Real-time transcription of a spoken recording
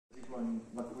learning,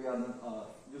 but we are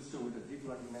not used to with the deep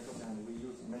learning method, and we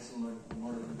use machine learning to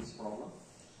model this problem.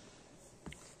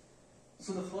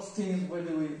 So the first thing is, where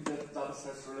do we get data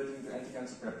sets relating to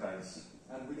anti-cancer peptides?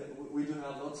 And we do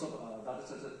have lots of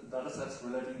data sets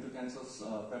relating to cancer's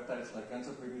peptides, like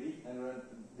cancer PBD and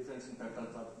difference in peptide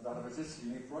databases,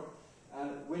 UniProt.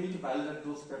 And we need to validate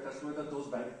those peptides, whether those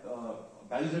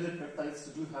validated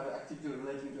peptides do have activity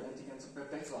relating to anti-cancer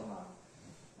peptides or not.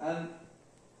 And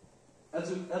as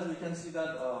we can see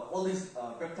that all these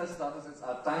peptides datasets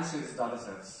are time series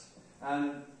datasets,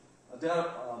 and they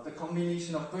are the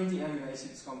combination of 20 amino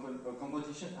acids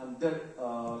composition, and their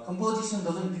composition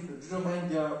doesn't determine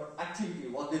their activity,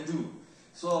 what they do.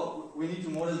 So we need to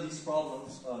model these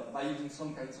problems by using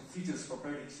some kinds of features for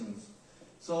predictions.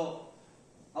 So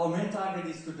our main target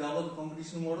is to develop a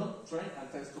competition model, train and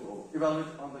test to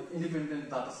evaluate on the independent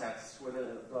data sets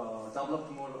whether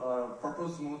developed model,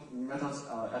 proposed methods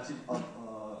achieve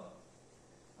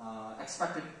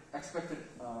expected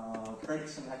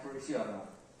prediction accuracy or not.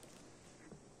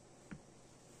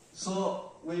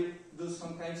 So we do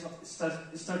some kinds of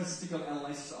statistical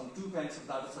analysis on two kinds of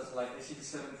data sets, like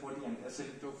SCP-740 and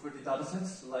SCP-240 data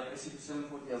sets, like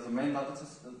SCP-740 as the main data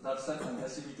set and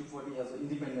SCP-240 as the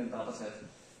independent data set.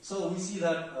 So we see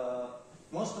that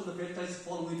most of the peptides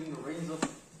fall within the range of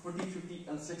 40, 50,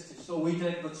 and 60. So we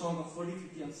take the chunk of 40,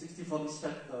 50, and 60 for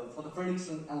the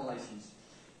prediction analysis.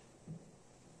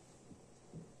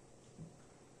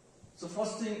 So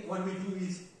first thing what we do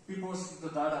is we post the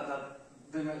data that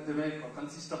they may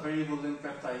consist of variable length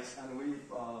peptides, and we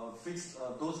fix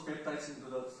those peptides into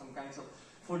some kinds of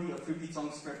 40 or 50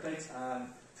 chunks peptides and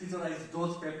featureize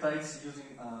those peptides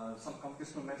using some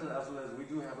computational method, as well as we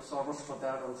do have a servers for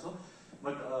that also.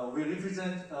 But we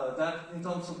represent that in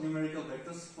terms of numerical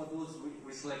vectors. For those,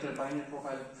 we selected binary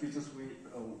profile features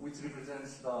which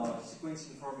represents the sequence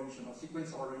information or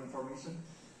sequence order information.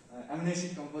 Amino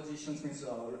acid compositions means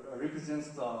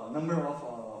represents the number of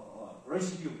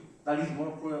residue that is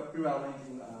more prevalent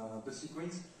in the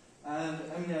sequence, and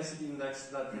amino acid index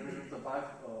that represents the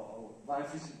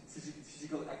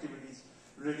biophysical activities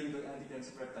relating to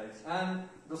anti-cancer peptides. And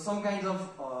some kind of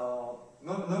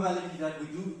normality that we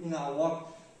do in our work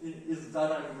is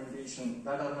data argumentation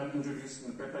that are not introduced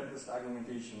in peptide-based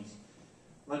argumentations.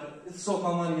 But it's so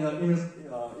common in image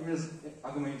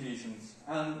argumentations.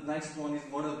 And next one is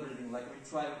model building. Like we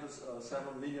try with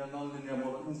several linear, non-linear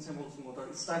model, ensembles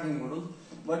model, stacking models,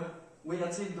 but we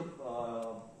achieve the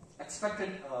expected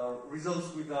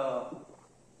results with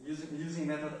using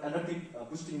method adaptive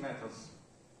boosting methods.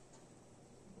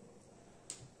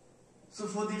 So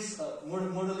for this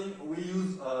modeling, we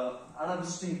use ADA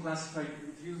boosting classifier.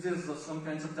 It uses some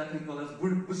kinds of technical as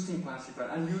boosting classifier,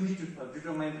 and you need to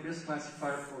determine the best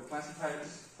classifier for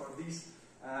classifiers for these.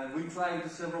 And we try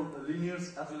with several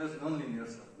linears as well as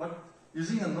non-linears. But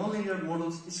using a non-linear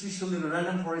models, especially the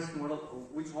random forest model,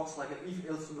 which works like an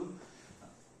if-else loop,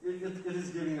 it is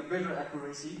giving a better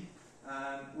accuracy.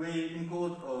 And we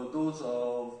encode those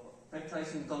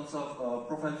peptides in terms of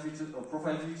profile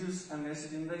features, and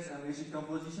acid index, and acid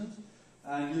compositions,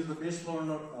 and use the base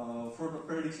learner for the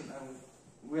prediction. And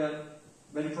we are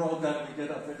very proud that we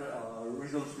get a better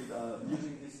results with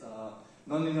using these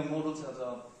nonlinear models as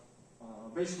a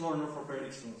base learner for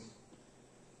predictions.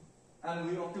 And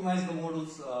we optimize the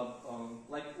models,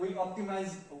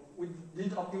 we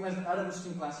didn't optimize the ADA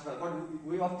boosting classifier, but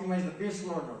we optimize the base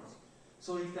learners,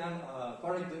 so it can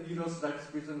correct the errors that is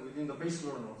present within the base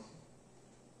learners.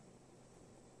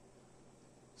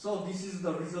 So this is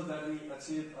the result that we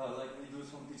achieve, we do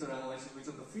some feature analysis, which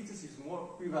of the features is more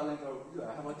prevalent or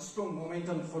have a strong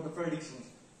momentum for the predictions.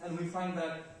 And we find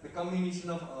that the combination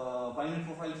of binary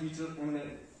profile feature,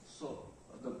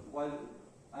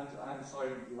 I'm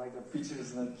sorry, like the feature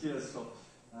is not here, so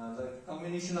the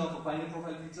combination of binary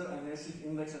profile feature and acid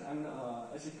index and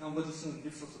acid composition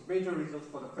gives us better results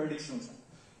for the predictions.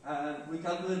 And we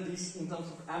calculate this in terms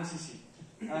of MCC.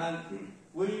 And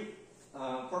we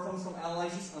perform some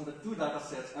analysis on the two data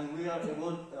sets, and we are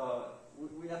able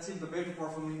we achieve the better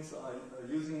performance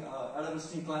using ADA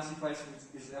boosting classifiers,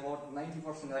 which is about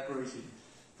 90% accuracy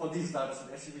for these data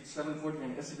sets, SCP-740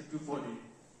 and SCP-240.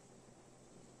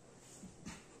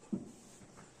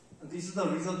 This is the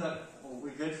result that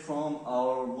we get from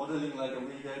our modeling. Like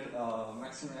we get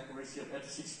maximum accuracy of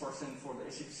 86% for the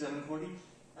SCP-740,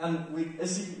 and with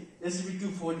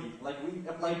SCP-240, like we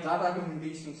apply data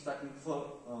argumentations technique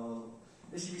for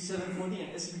SCP-740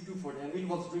 and SCP-240, and it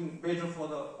was doing better for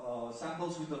the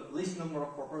samples with the least number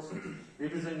of proportions,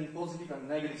 representing positive and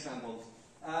negative samples.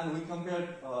 And we compared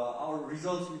our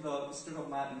results with the state-of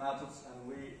methods, and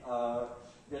we are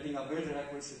getting a better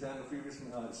accuracy than the previous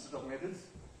state-of methods.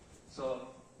 So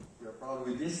we are proud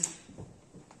with this.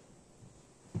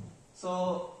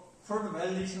 So for the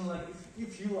validation, like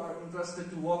if you are interested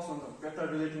to work on the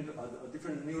peptide relating to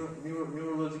different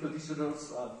neurological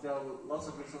disorders, there are lots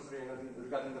of research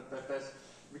regarding the peptides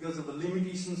because of the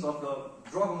limitations of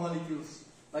the drug molecules.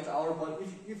 Like our body,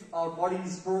 if our body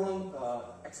is prone,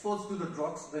 exposed to the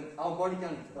drugs, then our body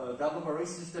can develop a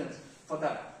resistance for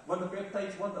that. But the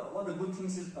peptides, what the good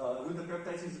things is with the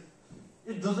peptides is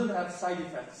it doesn't have side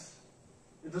effects.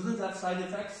 It doesn't have side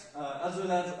effects as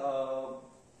well as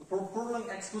prolonged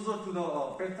exposure to the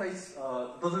peptides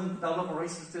doesn't develop a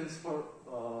resistance for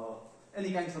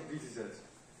any kinds of diseases.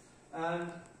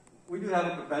 And we do have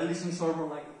a validation server,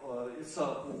 like it's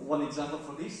one example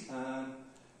for this. And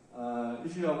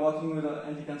if you are working with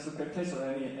anti-cancer peptides or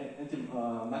any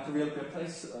antimicrobial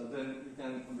peptides, then you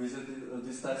can visit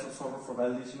these types of server for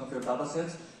validation of your data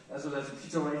sets, as well as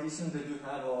featureization. They do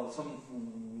have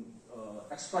some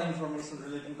extra information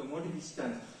relating to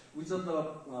multi-distance, which of the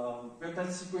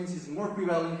peptide sequence is more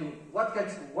prevalent in what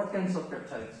kinds of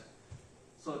peptides.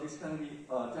 So this can be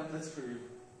templates for you.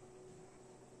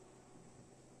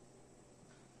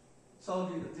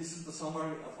 So this is the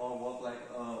summary of our work, like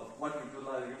what we do,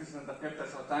 like represent the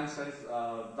peptides or time series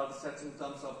data sets in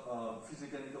terms of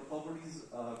physicochemical properties,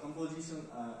 composition,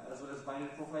 as well as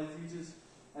binary profile features.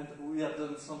 And we have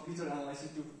done some feature analysis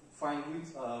to find which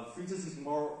features is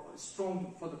more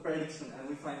strong for the prediction, and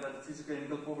we find that the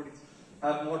physicochemical properties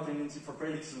have more tendency for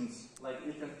predictions. Like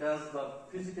it can test the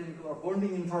physicochemical or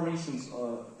bonding informations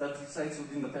that resides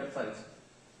within the peptides.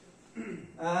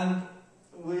 And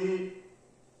we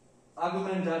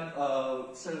argument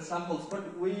that samples,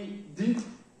 but we didn't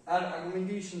add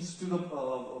argumentations to the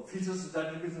features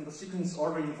that represent the sequence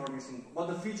order information, but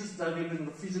the features that represent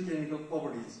the physicochemical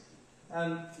properties.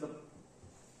 And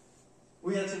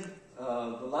we achieved,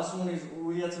 the last one is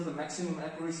we achieved the maximum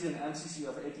accuracy and MCC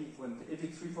of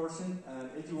 83% and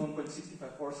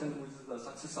 81.65%, which is the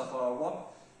success of our work.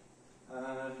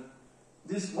 And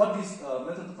what this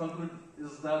method conclude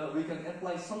is that we can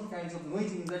apply some kinds of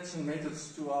noise injection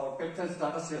methods to our peptides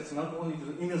data sets, not only to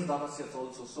the image data sets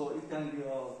also. So it can be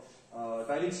a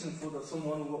direction for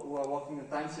someone who are working in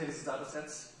time series data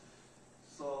sets.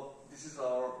 So this is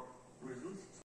our results.